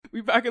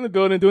We back in the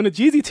building doing a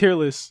Jeezy tier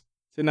list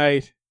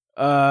tonight.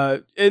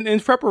 In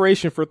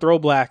preparation for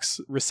Throwblack's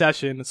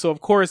recession. So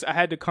of course I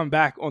had to come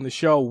back on the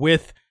show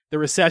with the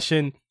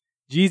recession.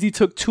 Jeezy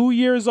took 2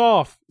 years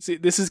off. See,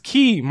 this is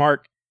key,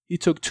 Mark. He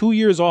took 2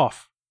 years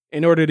off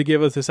in order to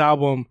give us this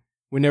album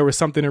when there was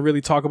something to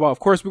really talk about. Of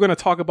course, we're going to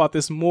talk about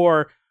this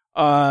more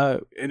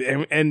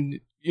and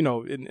you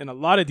know, in a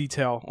lot of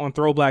detail on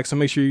Throwblack. So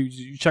make sure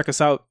you check us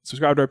out,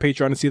 subscribe to our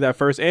Patreon to see that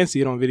first and see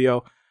it on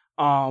video.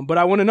 But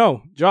I want to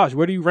know, Josh,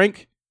 where do you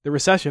rank the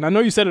recession? I know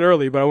you said it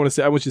earlier, but I want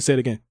you to say it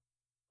again.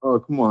 Oh,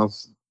 come on.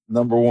 It's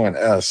number one,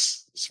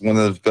 S. It's one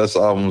of the best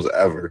albums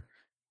ever.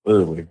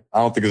 Literally. I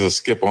don't think there's a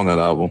skip on that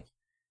album.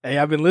 Hey,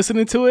 I've been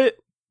listening to it.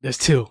 There's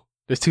two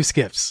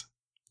skips.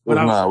 We're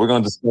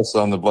going to discuss it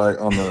on the Black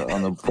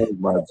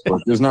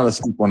but there's not a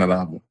skip on that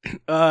album.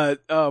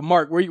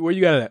 Mark, where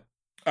you got it at?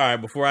 All right,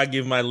 before I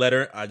give my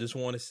letter, I just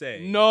want to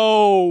say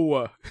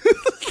no.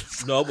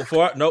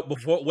 Before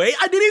wait,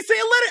 I didn't say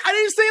a letter. I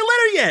didn't say a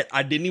letter yet.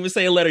 I didn't even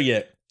say a letter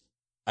yet.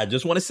 I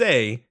just want to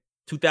say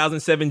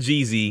 2007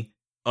 Jeezy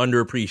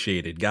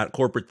underappreciated. Got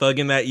corporate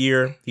thugging that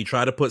year. He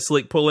tried to put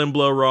Slick Pull and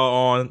Blow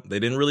Raw on. They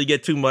didn't really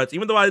get too much,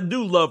 even though I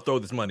do love Throw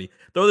This Money.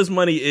 Throw This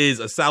Money is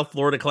a South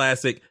Florida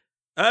classic.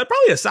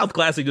 Probably a South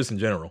classic just in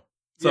general.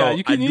 So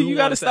yeah, you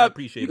gotta stop.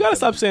 You gotta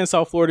stop saying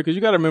South Florida because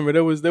you gotta remember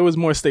there was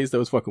more states that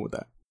was fucking with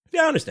that.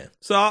 Yeah, I understand.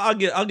 So I'll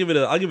give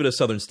it a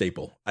Southern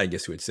staple, I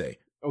guess you would say.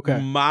 Okay.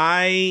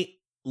 My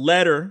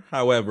letter,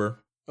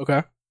 however,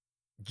 okay,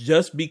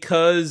 just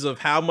because of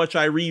how much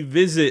I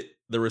revisit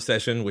the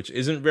recession, which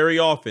isn't very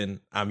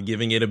often, I'm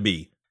giving it a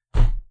B.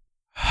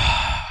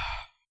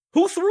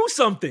 Who threw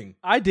something?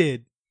 I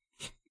did.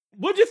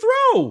 What'd you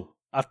throw?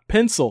 A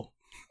pencil.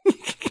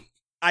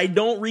 I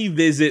don't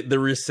revisit the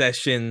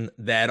recession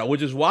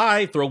which is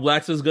why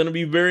Throwblacks is going to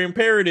be very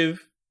imperative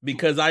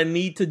because I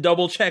need to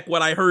double check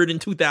what I heard in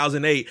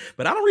 2008,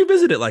 but I don't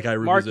revisit it like I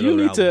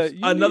revisit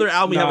another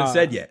album you haven't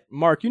said yet.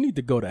 Mark, you need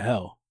to go to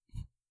hell.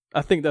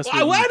 I think that's what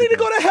I need to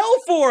go to hell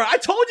for. I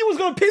told you it was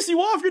going to piss you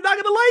off. You're not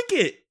going to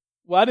like it.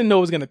 Well, I didn't know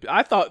it was going to.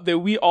 I thought that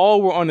we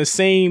all were on the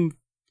same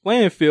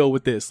playing field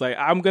with this. Like,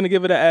 I'm going to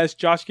give it an S.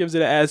 Josh gives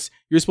it an S.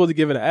 You're supposed to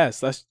give it an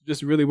S. That's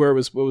just really what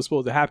was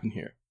supposed to happen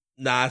here.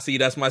 Nah, see,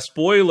 that's my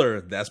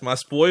spoiler.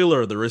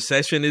 The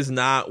recession is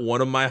not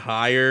one of my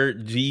higher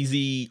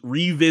Jeezy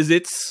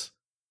revisits,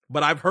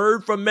 but I've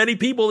heard from many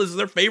people this is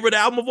their favorite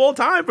album of all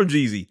time from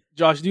Jeezy.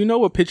 Josh, do you know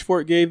what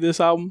Pitchfork gave this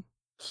album?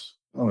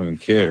 I don't even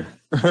care.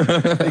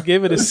 They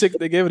gave it a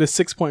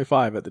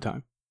 6.5 at the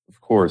time.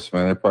 Of course,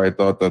 man. They probably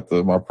thought that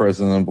My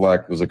President in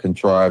Black was a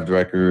contrived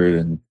record,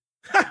 and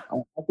I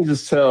could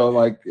just tell,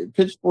 like,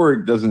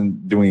 Pitchfork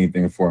doesn't do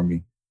anything for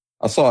me.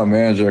 I saw a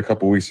manager a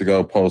couple weeks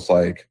ago post,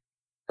 like,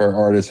 her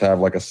artists have,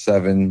 like, a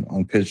 7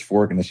 on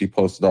Pitchfork, and then she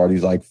posted all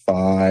these, like,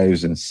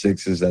 5s and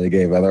 6s that he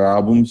gave other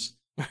albums.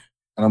 And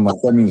I'm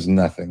like, that means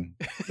nothing.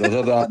 Those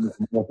other albums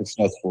are more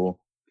successful.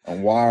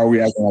 And why are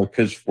we acting like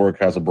Pitchfork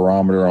has a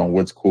barometer on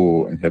what's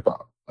cool in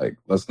hip-hop? Like,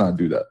 let's not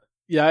do that.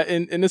 Yeah,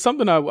 and it's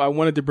something I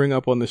wanted to bring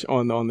up on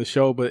the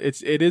show, but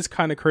it is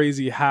kind of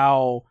crazy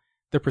how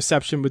the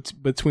perception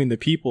between the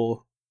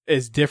people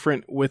is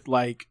different with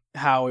like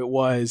how it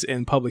was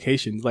in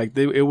publications. Like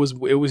it was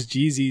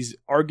Jeezy's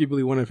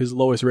arguably one of his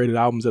lowest rated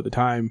albums at the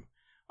time.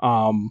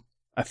 I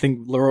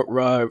think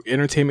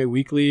Entertainment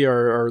Weekly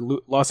or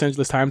Los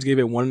Angeles Times gave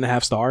it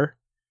 1.5 star.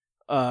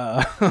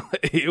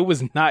 It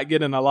was not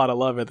getting a lot of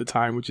love at the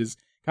time, which is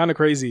kind of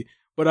crazy.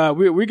 But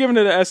we're giving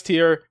it an S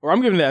tier, or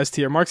I'm giving it an S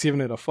tier. Mark's giving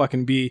it a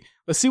fucking B.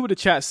 Let's see what the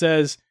chat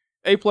says.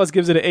 A+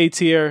 gives it an A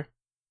tier.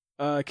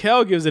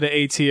 Kel gives it an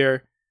A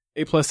tier.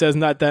 A+ says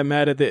not that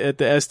mad at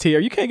the S tier.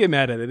 You can't get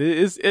mad at it.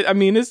 It's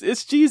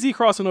Jeezy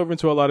crossing over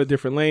into a lot of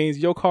different lanes.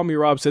 Yo, Call Me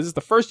Rob says it's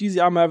the first Jeezy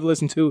album I've ever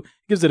listened to.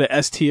 Gives it an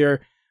S tier.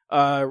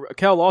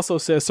 Kel also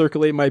says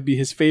Circulate might be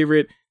his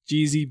favorite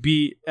Jeezy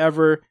beat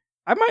ever.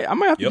 I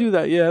might have to do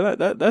that. Yeah,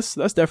 that's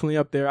definitely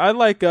up there. I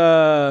like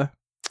the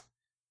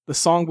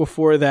song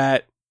before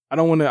that. I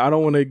don't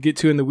want to get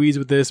too in the weeds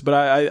with this, but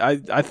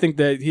I think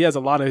that he has a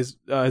lot of his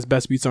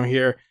best beats on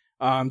here.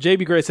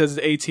 JB Gray says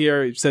it's A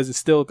tier. He says it's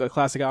still a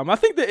classic album. I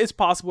think that it's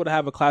possible to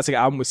have a classic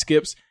album with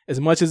skips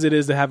as much as it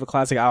is to have a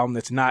classic album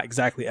that's not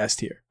exactly S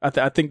tier.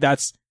 I think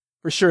that's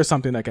for sure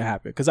something that can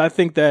happen, because I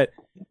think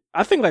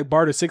like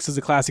Barter 6 is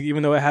a classic,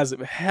 even though it has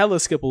hella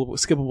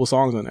skippable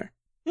songs on there.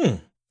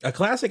 A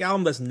classic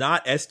album that's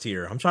not S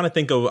tier. I'm trying to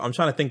think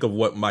of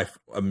what my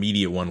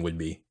immediate one would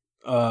be.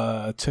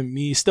 To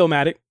me,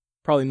 Stillmatic.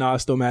 Probably not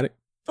Stillmatic.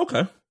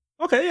 Okay,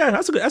 yeah,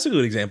 that's a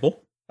good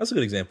example.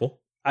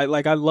 I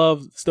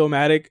love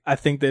Stillmatic. I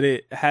think that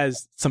it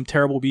has some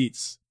terrible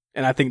beats,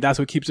 and I think that's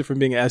what keeps it from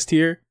being an S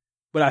tier.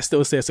 But I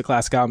still say it's a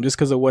classic album just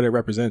because of what it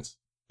represents.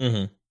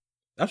 Mm-hmm.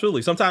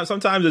 Absolutely. Sometimes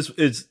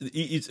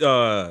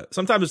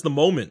it's the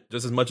moment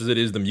just as much as it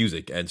is the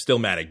music, and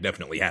Stillmatic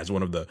definitely has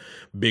one of the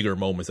bigger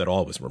moments that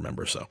all of us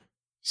remember.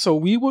 So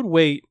we would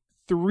wait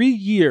 3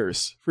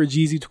 years for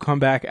Jeezy to come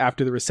back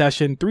after the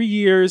recession. 3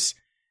 years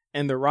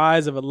and the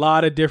rise of a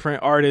lot of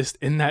different artists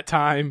in that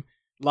time.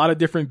 A lot of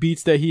different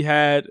beats that he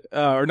had,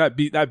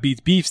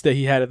 beefs that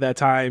he had at that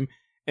time,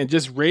 and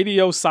just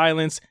radio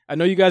silence. I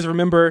know you guys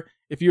remember,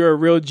 if you're a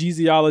real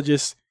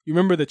Jeezyologist, you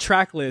remember the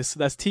track list.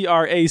 That's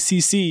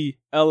TRACCLIST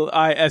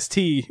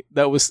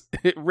that was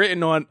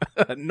written on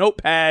a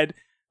notepad,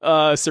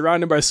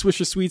 surrounded by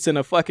Swisher Sweets and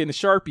a fucking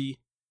Sharpie.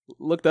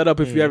 Look that up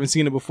if you haven't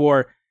seen it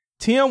before.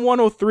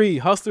 TM103,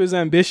 Hustler's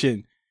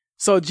Ambition.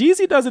 So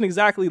Jeezy doesn't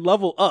exactly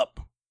level up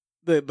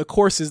the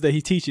courses that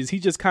he teaches. He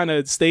just kind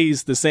of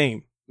stays the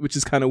same, which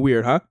is kind of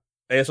weird, huh?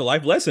 Hey, it's a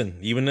life lesson.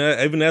 Even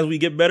as we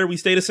get better, we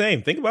stay the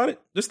same. Think about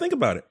it. Just think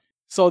about it.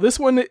 So this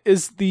one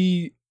is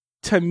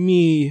to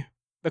me,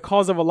 the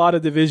cause of a lot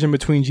of division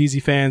between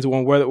Jeezy fans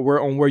on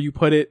where you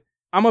put it.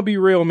 I'm gonna be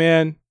real,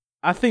 man.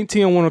 I think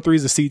TM103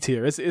 is a C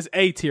tier. It's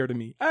A tier to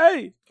me.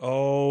 Hey.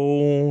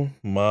 Oh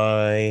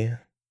my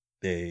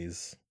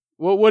days.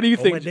 What do you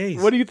think?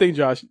 What do you think,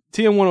 Josh?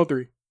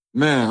 TM103.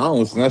 Man, I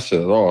don't listen to that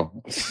shit at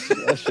all.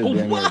 That shit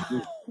What?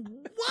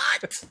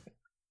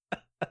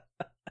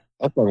 That's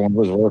like one of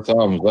his worst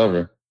albums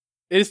ever.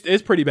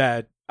 It's pretty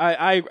bad.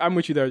 I'm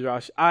with you there,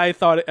 Josh. I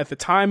thought at the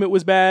time it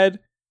was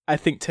bad. I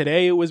think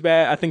today it was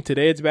bad. I think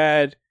today it's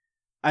bad.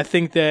 I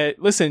think that,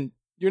 listen,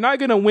 you're not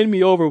gonna win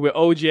me over with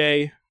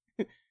OJ.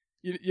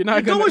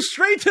 You're going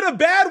straight to the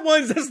bad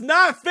ones. That's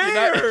not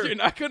fair. You're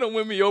not gonna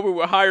win me over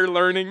with Higher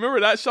Learning.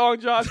 Remember that song,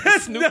 Josh?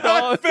 That's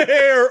not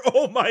fair.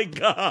 Oh my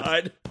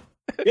god.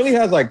 He only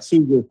has like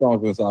 2 good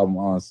songs on this album,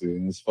 honestly,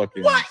 and it's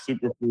fucking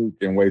Super Freak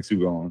and Way Too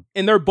Gone.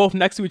 And they're both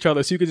next to each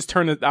other, so you could just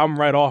turn the album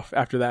right off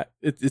after that.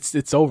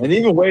 It's over. And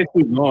even Way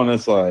Too Gone,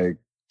 it's like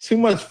too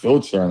much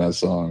filter on that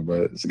song,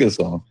 but it's a good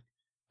song.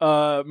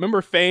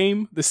 Remember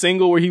Fame, the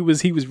single where he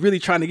was really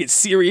trying to get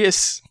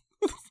serious?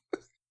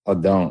 I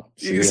don't.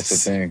 See, that's the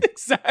thing.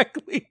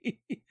 Exactly.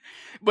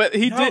 But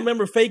he did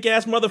remember Fake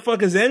Ass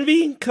Motherfuckers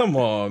Envy? Come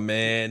on,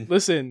 man.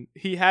 Listen,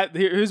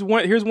 here's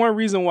one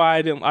reason why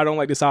I don't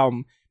like this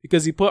album.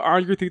 Because he put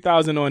Andre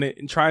 3000 on it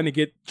and trying to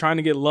get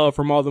love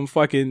from all them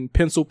fucking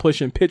pencil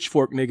pushing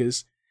pitchfork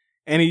niggas.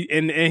 And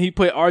he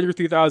put Andre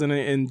 3000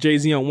 and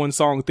Jay-Z on one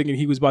song thinking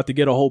he was about to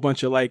get a whole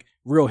bunch of like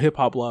real hip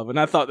hop love. And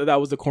I thought that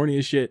was the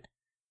corniest shit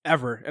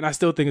ever. And I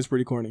still think it's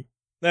pretty corny.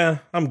 Nah,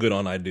 I'm good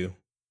on I Do.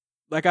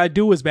 Like I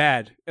Do is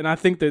bad. And I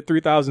think that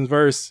 3000's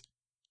verse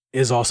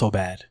is also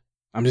bad.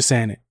 I'm just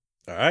saying it.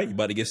 All right, you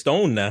about to get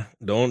stoned now.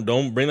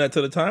 Don't bring that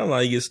to the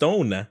timeline. You get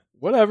stoned now.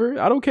 Whatever.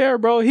 I don't care,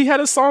 bro. He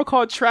had a song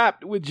called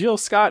Trapped with Jill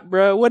Scott,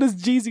 bro. What is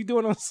Jeezy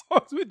doing on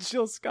songs with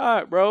Jill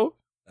Scott, bro?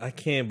 I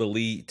can't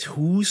believe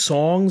 2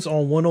 songs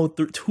on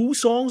 103. 2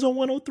 songs on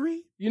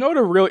 103? You know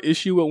the real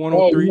issue with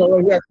 103? Oh,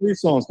 he got 3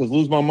 songs because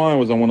Lose My Mind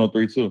was on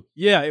 103 too.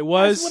 Yeah, it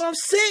was. That's what I'm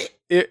saying.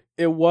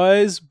 It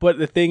was, but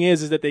the thing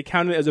is that they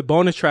counted it as a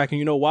bonus track, and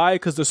you know why?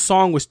 Because the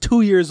song was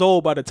 2 years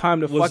old by the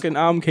time the fucking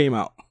album came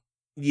out.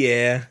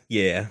 Yeah,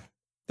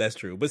 that's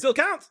true, but still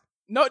counts.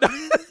 No,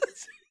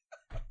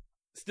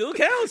 still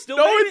counts. Still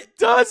no, it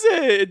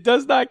doesn't. It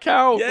does not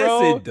count, yes,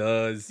 bro. Yes, it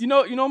does. You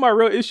know my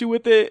real issue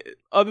with it,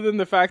 other than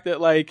the fact that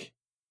like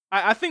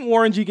I think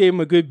Warren G gave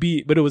him a good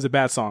beat, but it was a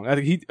bad song. I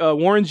think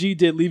Warren G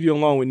did Leave You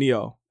Alone with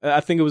Neo.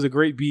 I think it was a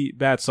great beat,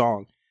 bad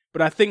song.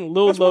 But I think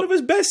That's one of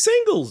his best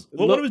singles.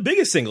 Well, one of his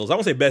biggest singles. I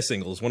won't say best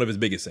singles. One of his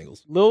biggest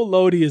singles. Lil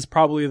Lodi is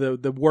probably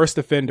the worst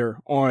offender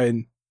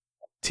on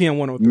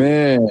TM103.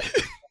 Man,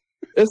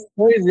 it's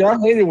crazy. I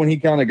hated when he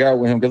kind of got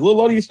with him because Lil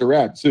Lodi used to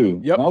rap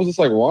too. Yep. And I was just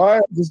like, why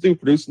is this dude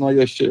producing all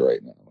your shit right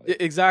now?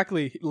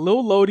 Exactly.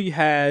 Lil Lodi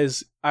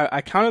has,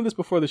 I counted this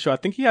before the show, I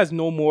think he has a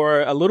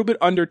little bit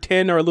under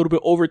 10 or a little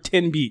bit over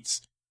 10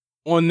 beats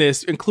on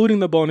this, including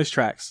the bonus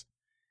tracks.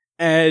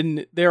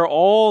 And they're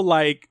all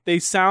like, they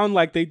sound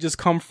like they just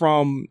come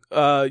from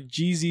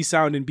Jeezy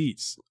sounding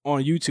beats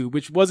on YouTube,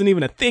 which wasn't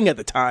even a thing at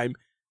the time,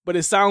 but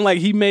it sounded like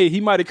he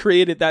might have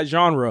created that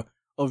genre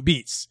of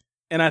beats.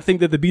 And I think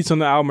that the beats on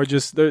the album are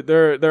just,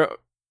 they're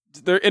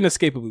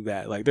inescapably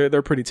bad. Like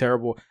they're pretty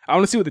terrible. I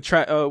want to see what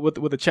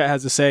the chat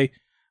has to say.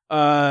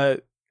 A+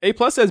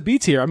 says B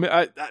tier. I mean,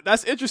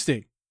 that's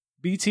interesting.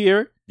 B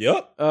tier.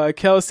 Yep.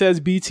 Kel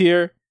says B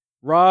tier.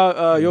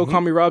 Rob, Yo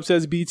Call Me Rob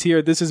says B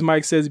tier. This is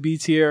Mike says B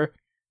tier.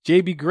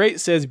 JB Great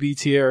says B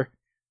tier.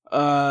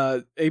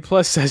 A+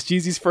 says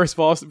Jeezy's first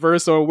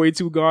verse on Way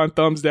Too Gone,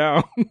 thumbs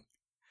down.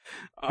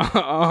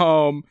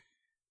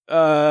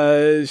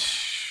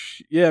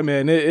 Yeah,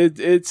 man.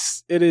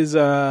 It's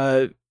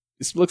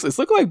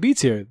looking like B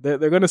tier.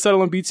 They're gonna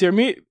settle on B tier.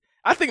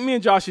 I think me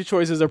and Josh's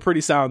choices are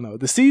pretty sound though.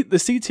 The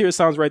C tier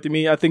sounds right to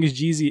me. I think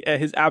it's Jeezy at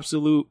his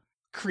absolute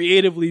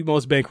creatively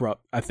most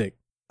bankrupt. I think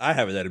I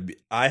have it at a B.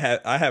 I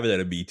have it at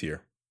a B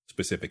tier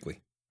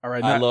specifically. All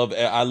right, I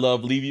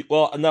love Leave You.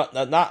 Well,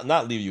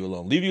 not Leave You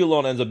Alone. Leave You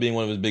Alone ends up being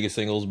one of his biggest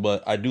singles,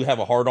 but I do have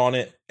a heart on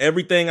it.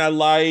 Everything I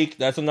Like,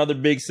 that's another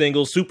big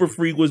single. Super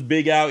Freak was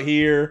big out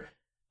here.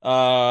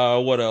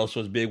 What else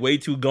was big? Way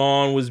Too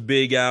Gone was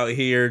big out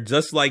here.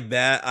 Just Like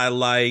That I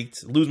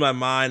liked. Lose My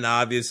Mind,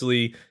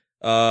 obviously.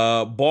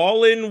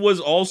 Ballin' was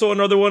also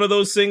another one of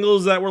those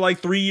singles that were like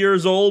 3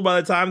 years old by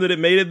the time that it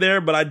made it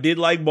there, but I did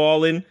like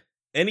Ballin'.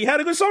 And he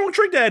had a good song with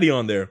Trick Daddy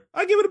on there.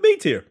 I give it a B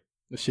tier.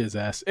 The shit's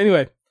ass.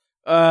 Anyway,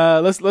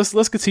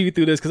 Let's continue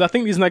through this because I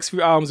think these next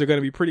few albums are going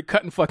to be pretty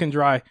cut and fucking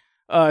dry.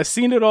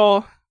 Seen It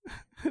All,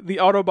 the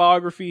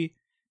autobiography.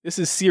 This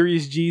is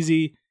Serious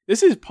Jeezy.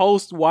 This is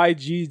post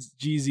YG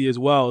Jeezy as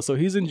well. So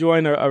he's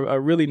enjoying a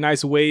really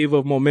nice wave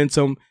of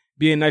momentum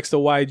being next to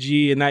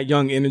YG and that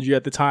young energy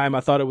at the time. I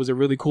thought it was a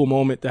really cool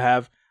moment to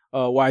have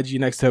YG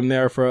next to him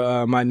there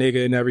for My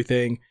Nigga and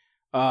everything.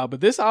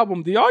 But this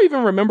album, do y'all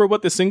even remember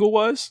what the single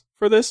was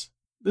for this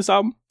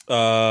album?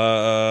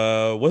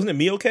 Wasn't it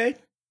Me Okay?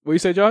 What you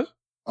say, Josh?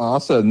 I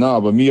said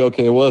no, but Me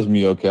Okay was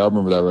Me Okay. I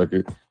remember that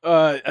record.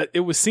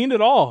 It was Seen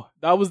It All.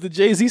 That was the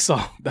Jay-Z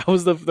song. That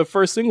was the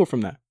first single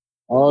from that.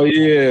 Oh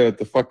yeah, with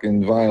the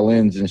fucking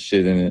violins and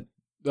shit in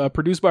it.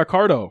 Produced by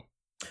Cardo.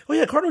 Oh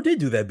yeah, Cardo did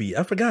do that beat.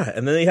 I forgot.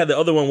 And then they had the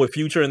other one with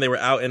Future, and they were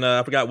out in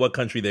I forgot what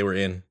country they were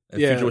in.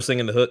 And Future was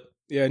singing the hook.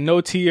 Yeah, No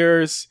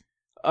Tears.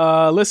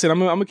 Listen, I'm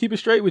gonna keep it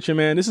straight with you,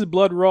 man. This is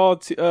Blood Raw.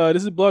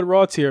 This is Blood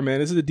Raw tier, man.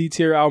 This is a D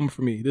tier album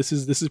for me. This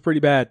is pretty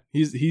bad.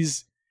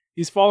 He's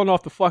fallen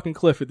off the fucking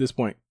cliff at this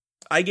point.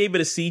 I gave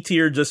it a C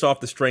tier just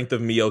off the strength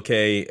of Me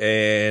Okay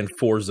and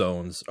 4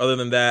 Zones. Other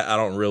than that, I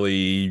don't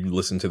really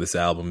listen to this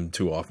album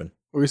too often.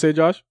 What do you say,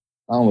 Josh?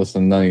 I don't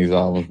listen to none of these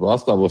albums, but I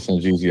stopped listening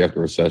to Jeezy after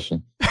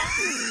Recession.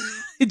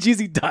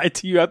 Jeezy died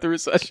to you after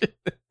Recession.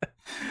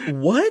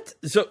 What?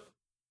 So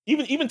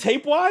even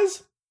tape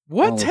wise?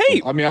 What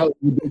tape? I'm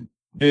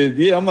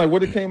like,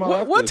 what it came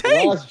out? What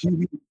tape?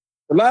 The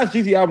last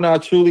Jeezy album I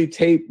truly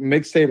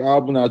mixtape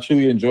album I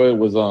truly enjoyed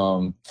was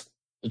The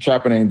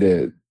Trappin' Ain't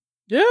Dead.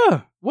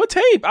 Yeah. What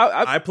tape?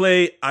 I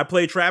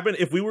play Trappin'.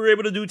 If we were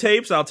able to do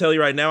tapes, I'll tell you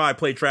right now, I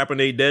play Trappin'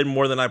 Ain't Dead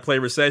more than I play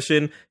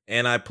Recession,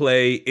 and I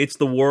play It's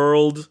the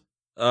World,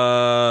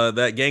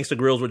 that Gangsta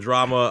Grills with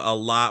Drama a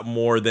lot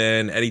more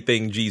than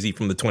anything Jeezy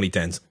from the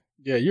 2010s.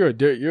 Yeah, you're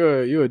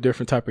a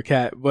different type of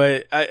cat.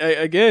 But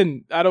I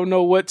don't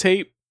know what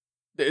tape.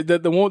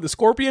 The one with the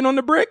scorpion on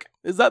the brick?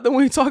 Is that the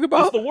one you talk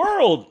about? It's the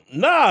World.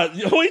 Nah,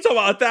 what are you talking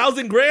about?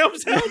 1,000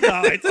 grams? Hell no,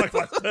 I ain't talking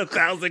about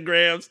 1,000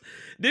 grams.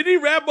 Did he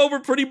rap over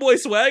Pretty Boy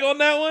Swag on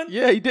that one?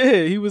 Yeah, he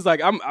did. He was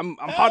like, I'm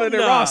hotter than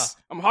Ross.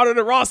 I'm hotter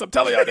than Ross. I'm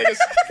telling y'all niggas.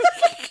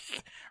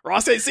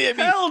 Ross ain't seeing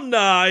me. Hell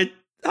nah.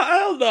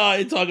 I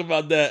ain't talking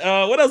about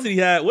that. What else did he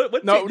have?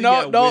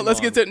 No. Let's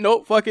get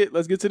to fuck it.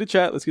 Let's get to the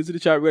chat. We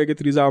gotta get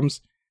to these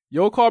albums.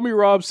 Yo, Call Me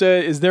Rob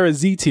said, "Is there a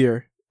Z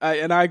tier?"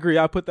 And I agree.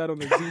 I put that on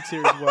the Z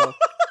tier as well.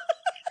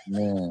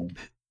 Man.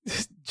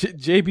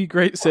 JB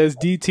Great says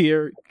D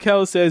tier.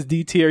 Kel says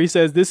D tier. He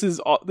says this is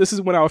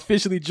when I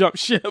officially jump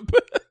ship.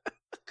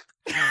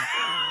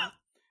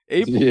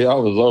 Yeah, I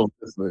was over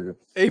this nigga.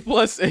 A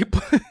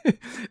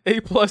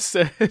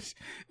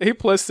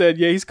plus said,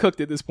 yeah, he's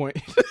cooked at this point.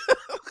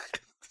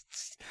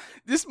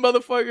 This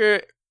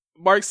motherfucker,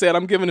 Mark said,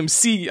 I'm gonna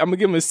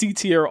give him a C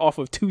tier off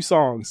of 2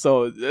 songs.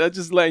 So that's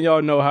just letting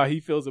y'all know how he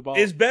feels about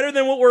it. It's better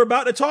than what we're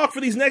about to talk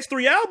for these next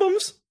 3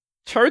 albums.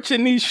 Church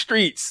in These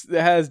Streets,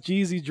 that has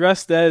Jeezy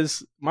dressed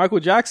as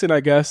Michael Jackson, I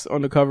guess,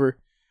 on the cover.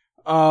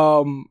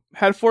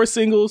 Had 4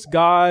 singles: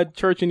 God,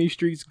 Church in These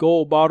Streets,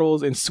 Gold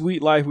Bottles, and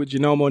Sweet Life with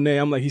Janelle Monáe.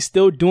 I'm like, he's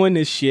still doing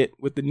this shit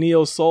with the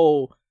neo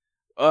soul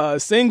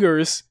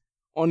singers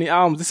on the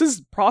albums. This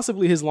is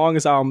possibly his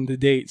longest album to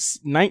date.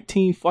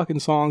 19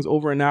 fucking songs,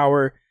 over an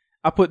hour.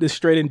 I put this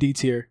straight in D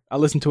tier. I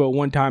listened to it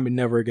one time and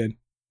never again.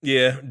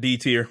 Yeah, D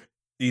tier,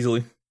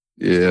 easily.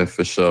 Yeah,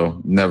 for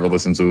sure. Never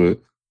listened to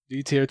it.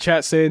 D tier.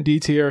 Chat saying D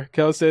tier.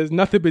 Kel says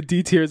nothing but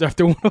D tiers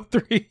after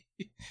 103.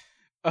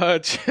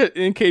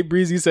 NK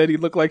Breezy said he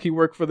looked like he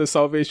worked for the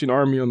Salvation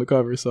Army on the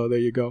cover, so there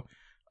you go.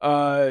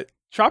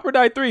 Trapper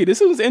Die 3.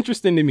 This was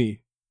interesting to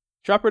me.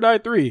 Trapper Die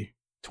 3,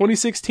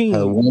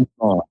 2016. One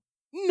song.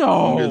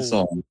 No. One good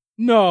song.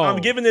 No. I'm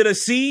giving it a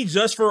C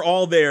just for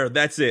All There.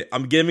 That's it.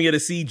 I'm giving it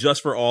a C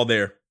just for All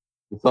There.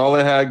 It's all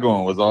it had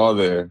going, was All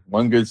There.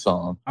 One good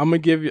song. I'm gonna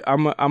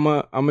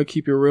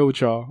keep it real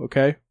with y'all,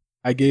 okay?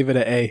 I gave it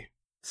an A.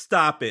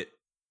 Stop it.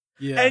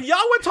 Yeah. And y'all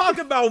were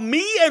talking about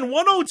me and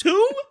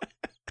 102?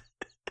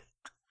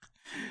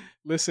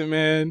 Listen,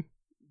 man.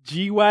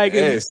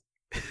 G-Wagon.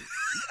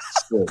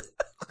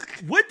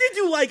 What did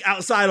you like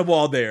outside of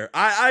All There?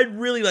 I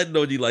really like to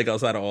know what you like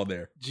outside of All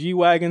There.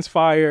 G-Wagon's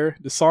fire.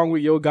 The song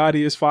with Yo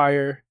Gotti is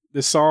fire.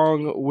 The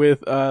song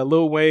with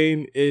Lil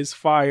Wayne is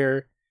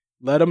fire.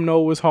 Let 'Em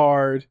Know was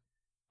hard.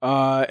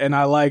 And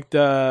I liked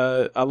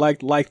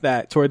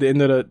that toward the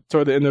end of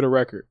the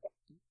record.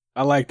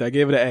 I liked that. I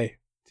gave it an A.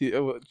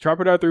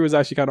 Trapper Die 3 was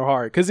actually kind of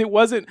hard because it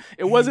wasn't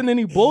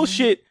any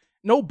bullshit.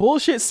 No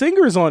bullshit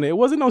singers on it. It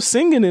wasn't no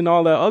singing and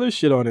all that other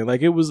shit on it.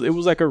 Like it was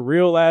like a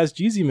real ass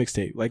Jeezy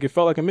mixtape. Like it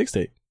felt like a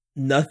mixtape.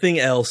 Nothing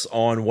else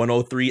on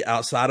 103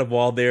 outside of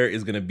All There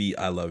is gonna be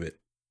I Love It.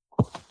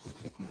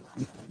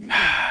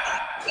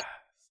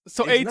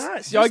 So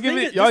y'all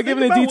giving it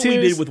D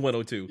tiers with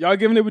 102. Y'all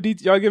giving it D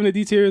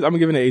tiers. I'm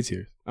giving it A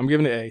tiers. I'm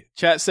giving it A.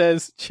 Chat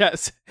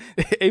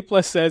A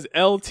plus says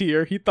L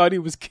tier. He thought he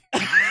was.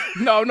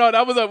 No,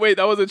 that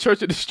was a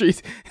Church in the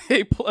Streets.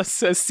 A plus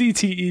says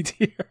CTE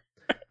tier.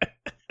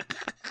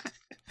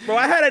 Bro,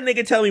 I had a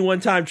nigga tell me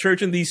one time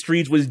Church in These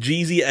Streets was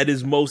Jeezy at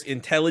his most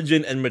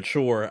intelligent and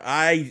mature.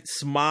 I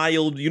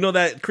smiled. You know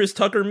that Chris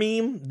Tucker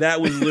meme? That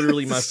was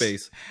literally my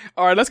face.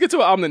 All right, let's get to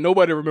an album that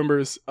nobody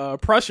remembers.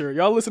 Pressure.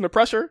 Y'all listen to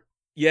Pressure?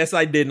 Yes,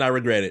 I did, and I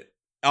regret it.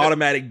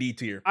 Automatic D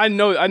tier. I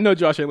know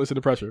Josh ain't listen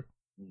to Pressure.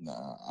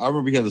 Nah, I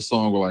remember he had a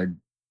song with like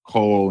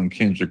Cole and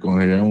Kendrick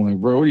on here. I'm like,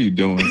 bro, what are you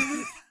doing?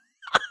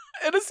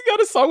 And it's got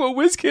a song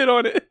with WizKid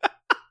on it.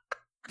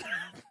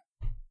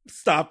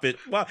 Stop it.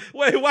 Why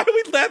are we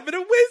laughing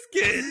at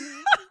WizKid?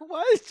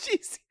 Why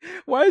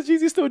is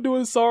Jeezy still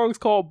doing songs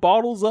called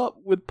Bottles Up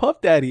with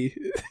Puff Daddy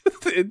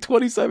in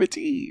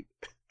 2017?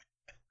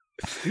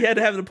 He had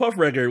to have the Puff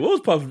record.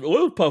 What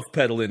was Puff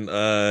peddling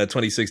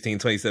 2016,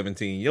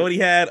 2017? You know what he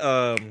had?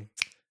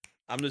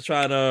 I'm just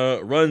trying to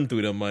run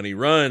through the money.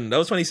 Run. That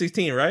was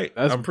 2016, right?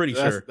 I'm pretty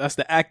sure. That's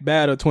the Act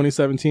Bad of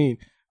 2017.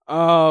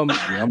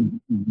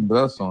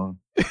 That song.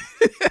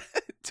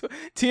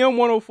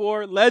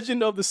 TM104,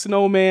 Legend of the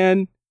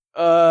Snowman.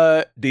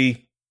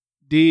 D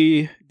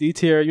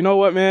tier. You know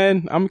what,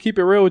 man? I'm gonna keep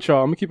it real with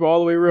y'all. I'm gonna keep it all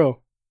the way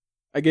real.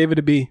 I gave it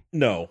a B.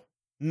 No.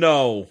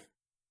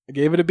 I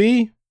gave it a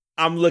B.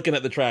 I'm looking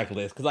at the track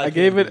list because I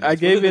gave it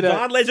the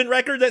John Legend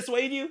record that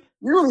swayed you.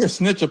 You're really a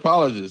snitch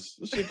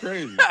apologist. This shit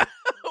crazy.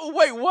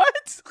 Wait,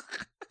 what?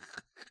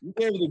 You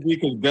gave it a B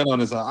because Gunna on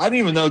his side. I didn't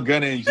even know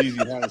Gunna and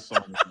Jeezy had a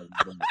song.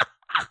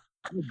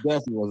 I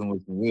definitely wasn't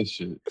listening to this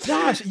shit.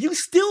 Josh, you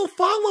still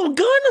follow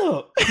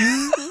Gunna?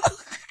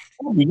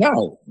 Probably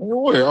not.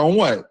 Where? On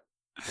what?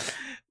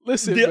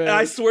 Listen, man.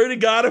 I swear to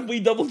God, if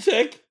we double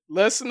check,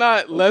 let's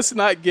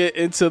not get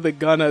into the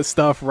Gunna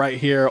stuff right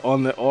here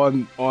on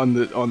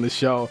the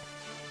show.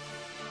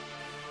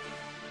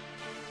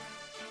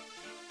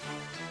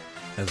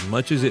 As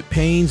much as it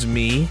pains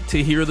me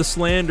to hear the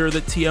slander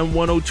that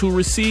TM102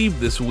 received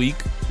this week,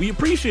 we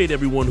appreciate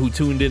everyone who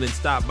tuned in and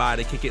stopped by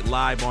to kick it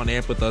live on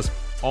amp with us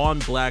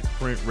on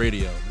BlkPrint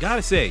Radio.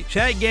 Gotta say,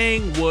 Chat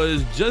Gang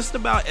was just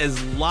about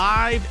as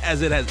live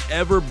as it has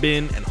ever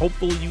been, and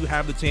hopefully you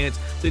have the chance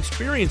to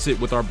experience it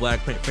with our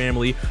BlkPrint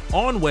family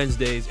on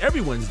Wednesdays, every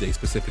Wednesday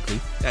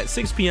specifically, at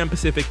 6 p.m.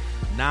 Pacific,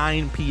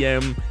 9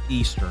 p.m.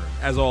 Eastern.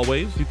 As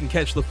always, you can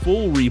catch the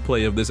full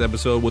replay of this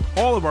episode with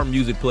all of our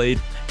music played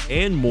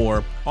and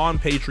more on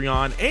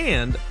Patreon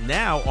and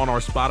now on our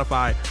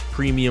Spotify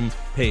premium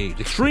page.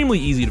 Extremely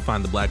easy to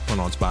find the BlkPrint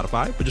on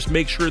Spotify, but just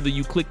make sure that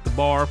you click the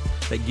bar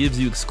that gives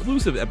you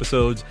exclusive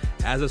episodes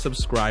as a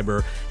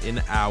subscriber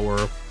in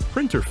our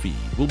printer feed.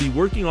 We'll be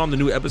working on the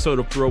new episode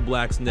of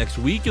Throwblacks next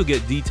week. You'll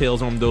get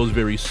details on those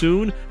very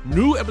soon.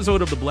 New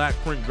episode of the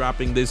BlkPrint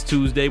dropping this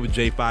Tuesday with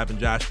J5 and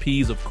Josh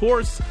Pease, of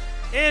course,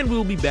 and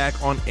we'll be back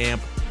on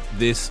AMP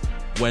this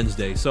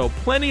Wednesday. So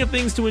plenty of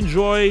things to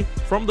enjoy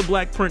from the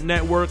BlkPrint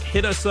Network.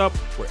 Hit us up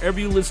wherever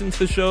you listen to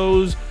the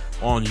shows,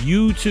 on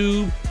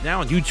YouTube,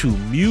 now on YouTube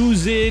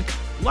Music,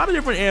 a lot of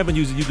different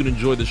avenues that you can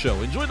enjoy the show.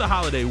 Enjoy the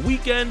holiday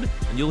weekend,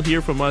 and you'll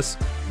hear from us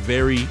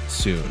very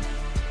soon.